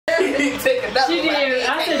Take another she did.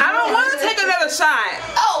 I don't want to take another shot.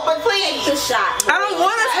 Oh, but please. Take the shot. I don't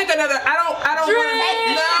want to take another. I don't want to.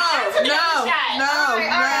 No.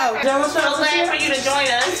 So glad for you to join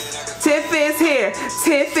us. Tiff is here.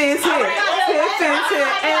 Tiff is here. Tiff is here.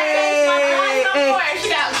 Hey.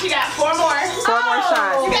 She got 4 more. 4 more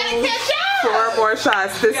shots. You gotta catch up. 4 more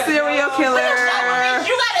shots. The serial killer.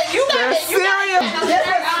 You got it.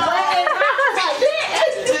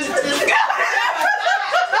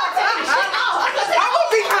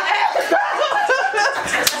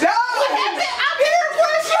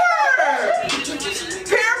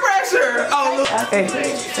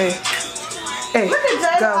 Hey, go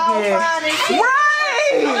ahead.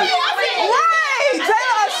 Right!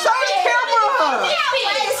 Jayla, show the camera!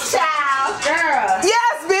 Girl.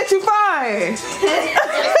 Yes, bitch, you fine!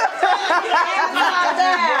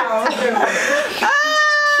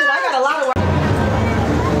 Shit, I got a lot of work.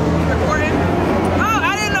 Recording? Oh, I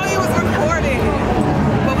didn't know you was recording.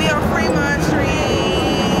 But we on Fremont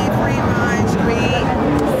Street.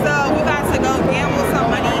 So we got to go gamble some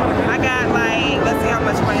money. I got like, let's see how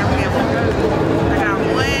much money I'm gambling. I got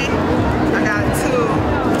 1, I got 2,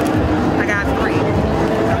 I got 3.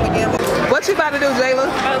 What you about to do, Jayla?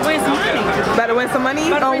 Win some money. About to win some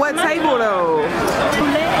money? On what table though?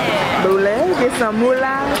 Boule. Get some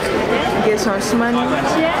moolah. Get some shmoney.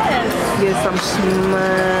 Yes. Get some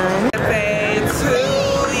shmoney. Happy to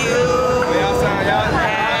you.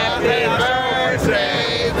 Happy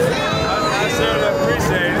birthday to you. I certainly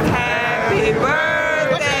appreciate it. Happy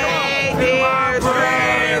birthday, dear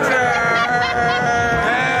stranger.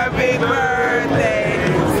 Happy birthday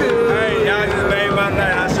to you. Hey, y'all just made my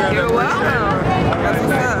night. I certainly You're welcome. That's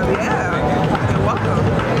what's up. Yeah. You're welcome.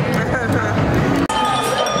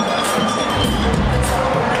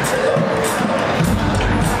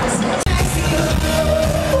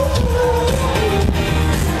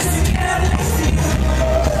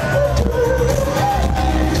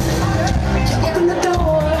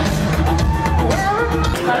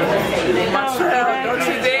 Montreal, don't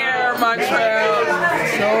you dare, Montreal.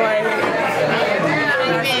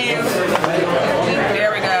 There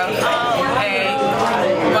we go. Hey,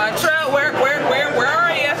 Montreal, where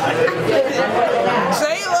are you?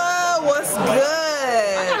 Jayla, what's good?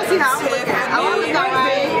 I gotta see how I'm looking. I want to look all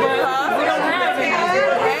right. We don't have it.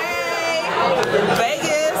 Hey,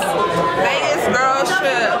 Vegas girl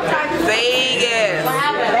trip.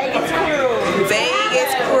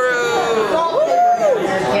 Vegas crew.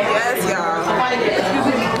 Yes, y'all.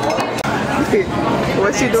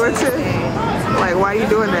 What you doing to? Like, why you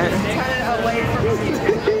doing that?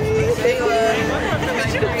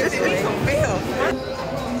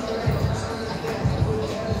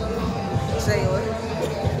 Jayla.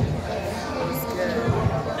 What's good?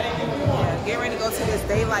 Yeah, get ready to go to this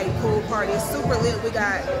daylight pool party. It's super lit. We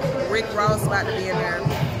got Rick Ross about to be in there.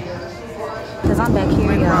 Because I'm back here,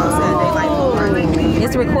 Rick Ross at daylight pool party.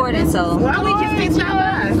 It's recording, so. Why we just didn't show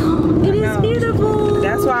us? It is beautiful.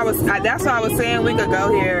 That's why I was saying we could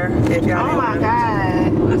go here if y'all. Oh my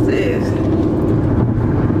God. What's this?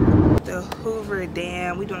 The Hoover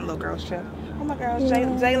Dam. We doing a little girls trip. Oh my girls,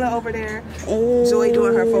 Jayla over there. Joy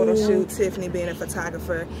doing her photo shoot. Tiffany being a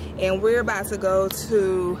photographer. And we're about to go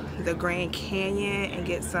to the Grand Canyon and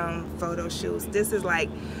get some photo shoots. This is like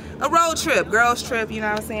a road trip, girls trip, you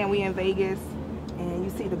know what I'm saying? We in Vegas. And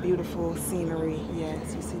you see the beautiful scenery.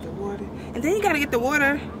 Yes, you see the water. And then you gotta get the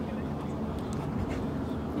water.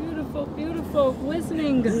 Beautiful,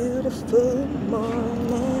 glistening. Beautiful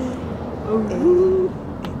morning.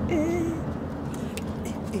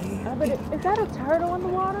 But is that a turtle in the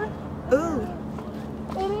water? Ooh.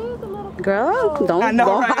 It is a little. Girl, don't I know,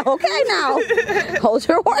 go. right? Okay, now. Hold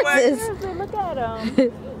your horses. Seriously, look at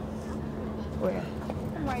him. Where?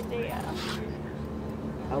 I'm right there.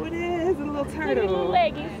 Oh, it is a little Look at his turtle. little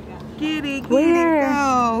leggies. Get it, Where?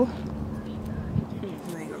 go.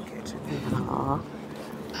 I ain't gonna catch it. Aw.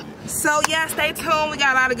 So yeah, stay tuned. We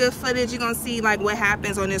got a lot of good footage. You're gonna see like what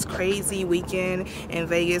happens on this crazy weekend in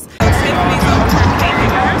Vegas. Tiffany's over here painting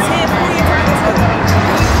her. Tiffany,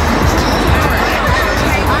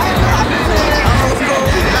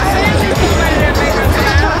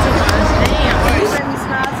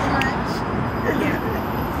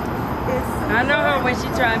 I know her when she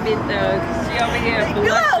try and be thug. She over here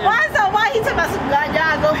Look, blushing. why he talking about some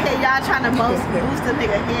y'all go ahead, y'all trying to boost the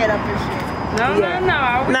nigga head up and shit. No.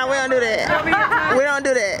 No, we don't do that. We don't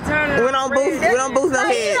do that. We don't boost no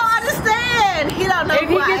He heads. don't understand. He don't know If he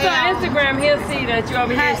who I gets on am. Instagram, he'll see that you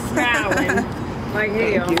over here smiling. Like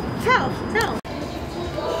hell. Tell him.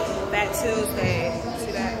 That Tuesday.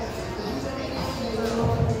 See that?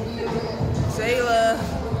 Jayla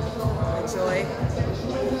and Joy.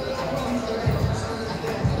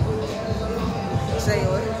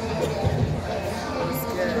 Jayla. It was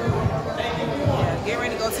good. Yeah, getting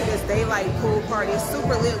ready to go to this daylight pool party. It's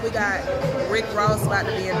super lit. We got Rick Ross about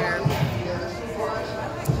to be in there.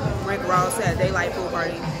 Rick Ross at daylight pool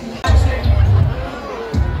party.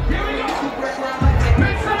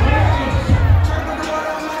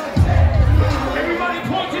 Everybody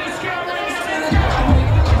point to the scale right now.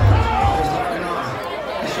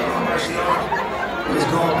 It's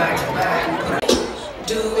going back to back.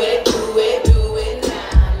 Do it.